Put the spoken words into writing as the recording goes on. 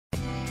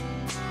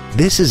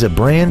This is a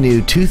brand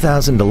new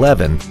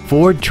 2011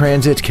 Ford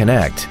Transit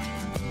Connect.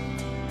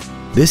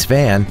 This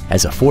van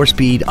has a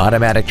 4-speed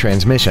automatic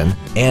transmission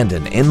and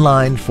an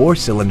inline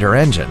 4-cylinder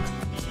engine.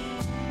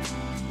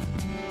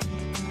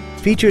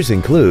 Features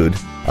include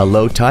a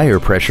low tire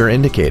pressure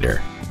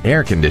indicator,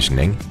 air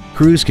conditioning,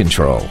 cruise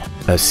control,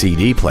 a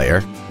CD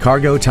player,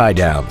 cargo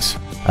tie-downs,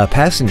 a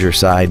passenger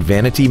side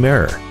vanity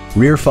mirror,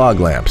 rear fog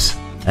lamps,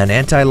 an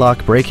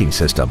anti-lock braking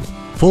system,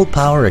 full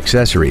power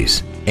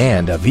accessories,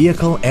 and a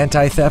vehicle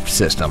anti-theft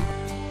system.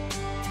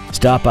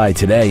 Stop by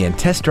today and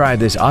test drive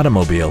this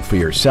automobile for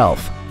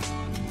yourself.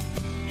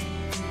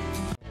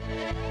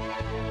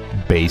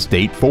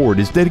 Baystate Ford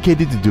is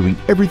dedicated to doing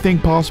everything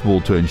possible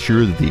to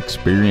ensure that the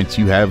experience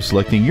you have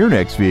selecting your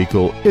next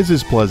vehicle is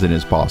as pleasant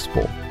as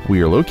possible.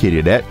 We are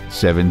located at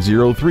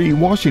 703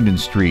 Washington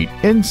Street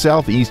in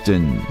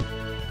Southeaston.